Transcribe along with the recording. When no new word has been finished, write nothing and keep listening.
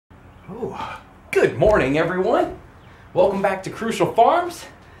Oh, good morning, everyone. Welcome back to Crucial Farms.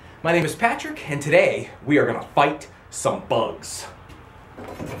 My name is Patrick, and today we are going to fight some bugs.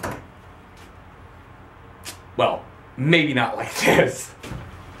 Well, maybe not like this.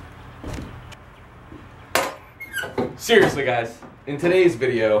 Seriously, guys, in today's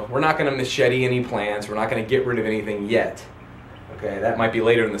video, we're not going to machete any plants. We're not going to get rid of anything yet. Okay, that might be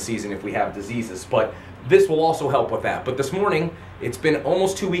later in the season if we have diseases, but this will also help with that. But this morning, it's been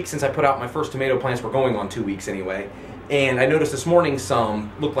almost 2 weeks since I put out my first tomato plants. We're going on 2 weeks anyway. And I noticed this morning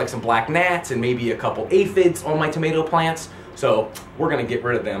looked like some black gnats and maybe a couple aphids on my tomato plants. So we're gonna get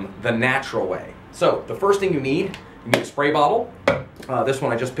rid of them the natural way. So the first thing you need a spray bottle. This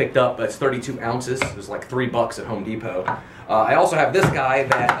one I just picked up, it's 32 ounces. It was like $3 at Home Depot. I also have this guy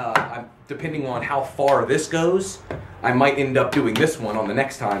that, depending on how far this goes, I might end up doing this one on the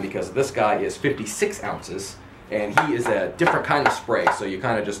next time because this guy is 56 ounces and he is a different kind of spray. So you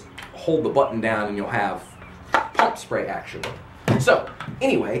kind of just hold the button down and you'll have pump spray action. So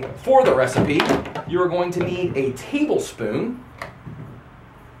anyway, for the recipe, you're going to need a tablespoon,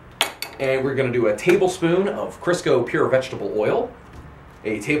 and we're going to do a tablespoon of Crisco pure vegetable oil,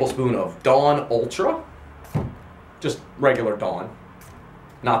 a tablespoon of Dawn Ultra, just regular Dawn,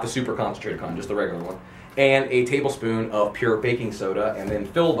 not the super concentrated kind, just the regular one, and a tablespoon of pure baking soda, and then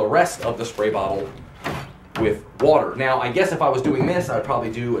fill the rest of the spray bottle with water. Now, I guess if I was doing this, I would probably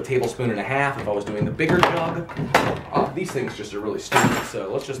do a tablespoon and a half if I was doing the bigger jug. These things just are really stupid,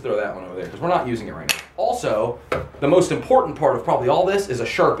 so let's just throw that one over there because we're not using it right now. Also, the most important part of probably all this is a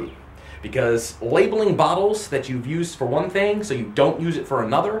Sharpie, because labeling bottles that you've used for one thing so you don't use it for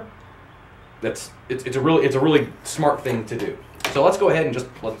another, it's a really smart thing to do. So let's go ahead and just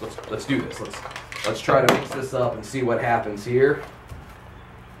let's do this. Let's try to mix this up and see what happens here.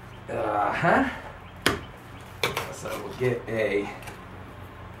 So we'll get a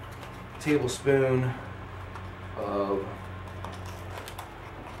tablespoon of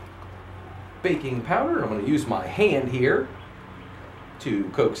baking powder. I'm going to use my hand here to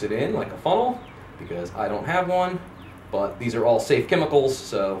coax it in like a funnel because I don't have one, but these are all safe chemicals,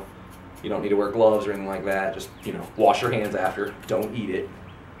 so you don't need to wear gloves or anything like that. Just, wash your hands after. Don't eat it.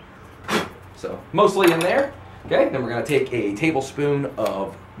 So mostly in there. Okay, then we're going to take a tablespoon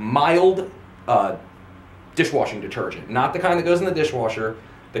of mild dishwashing detergent. Not the kind that goes in the dishwasher,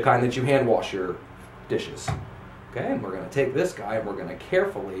 the kind that you hand wash your dishes. Okay, and we're going to take this guy and we're going to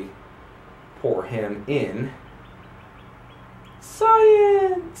carefully pour him in.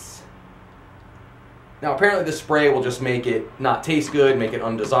 Science! Now apparently this spray will just make it not taste good, make it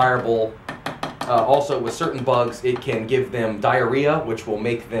undesirable. Also with certain bugs it can give them diarrhea, which will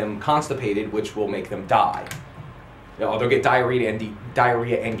make them constipated, which will make them die. They'll get diarrhea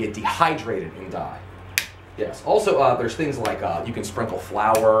and get dehydrated and die. Yes. Also, there's things like you can sprinkle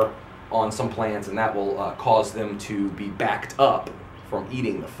flour on some plants, and that will cause them to be backed up from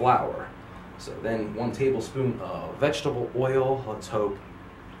eating the flour. So then 1 tablespoon of vegetable oil. Let's hope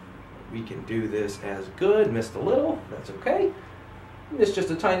we can do this as good. Missed a little. That's okay. Missed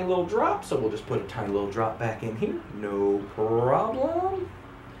just a tiny little drop, so we'll just put a tiny little drop back in here. No problem.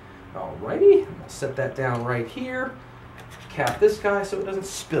 Alrighty. I'm going to set that down right here. Cap this guy so it doesn't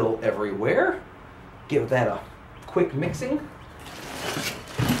spill everywhere. Give that a quick mixing.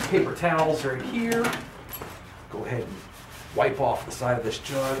 Paper towels right here. Go ahead and wipe off the side of this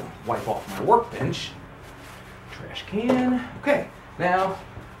jug. Wipe off my workbench. Trash can. Okay, now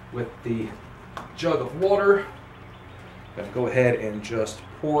with the jug of water, I'm going to go ahead and just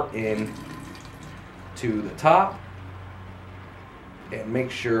pour in to the top. And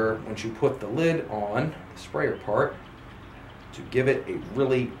make sure once you put the lid on, the sprayer part, to give it a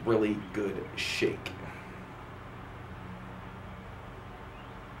really, really good shake.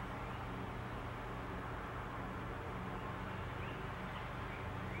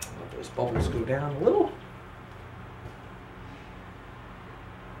 Let those bubbles go down a little.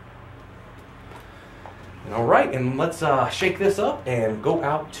 All right, and let's shake this up and go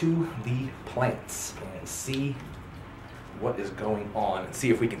out to the plants and see what is going on and see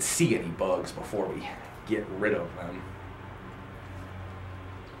if we can see any bugs before we get rid of them.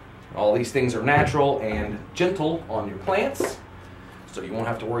 All these things are natural and gentle on your plants, so you won't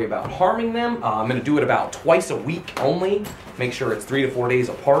have to worry about harming them. I'm going to do it about twice a week only. Make sure it's 3 to 4 days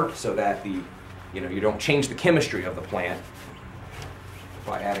apart so that you don't change the chemistry of the plant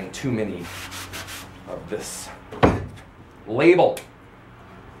by adding too many of this label.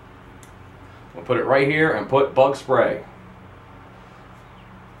 We'll put it right here and put bug spray.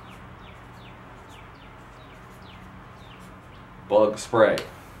 Bug spray.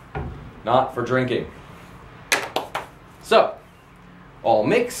 Not for drinking. So, all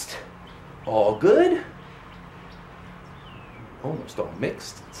mixed. All good. Almost all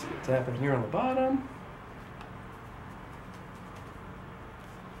mixed. Let's see what's happening here on the bottom.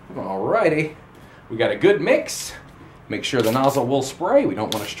 Alrighty. We got a good mix. Make sure the nozzle will spray. We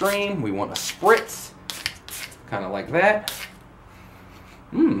don't want to strain. We want to spritz. Kind of like that.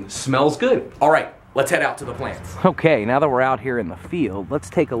 Smells good. All right, let's head out to the plants. Okay, now that we're out here in the field, let's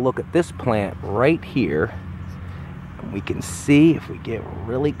take a look at this plant right here. And we can see if we get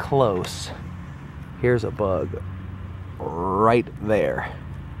really close. Here's a bug right there.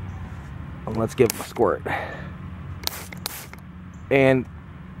 And let's give them a squirt. And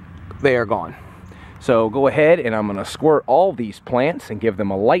they are gone. So go ahead and I'm gonna squirt all these plants and give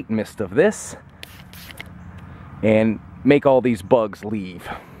them a light mist of this and make all these bugs leave.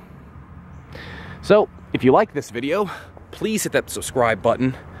 So if you like this video, please hit that subscribe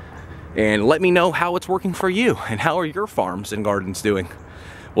button and let me know how it's working for you and how are your farms and gardens doing.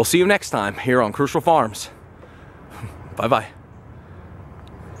 We'll see you next time here on Crucial Farms. Bye-bye.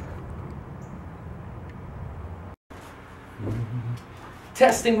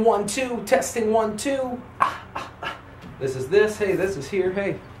 Testing 1 2, testing 1 2. This is this, hey, this is here,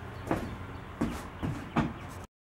 hey.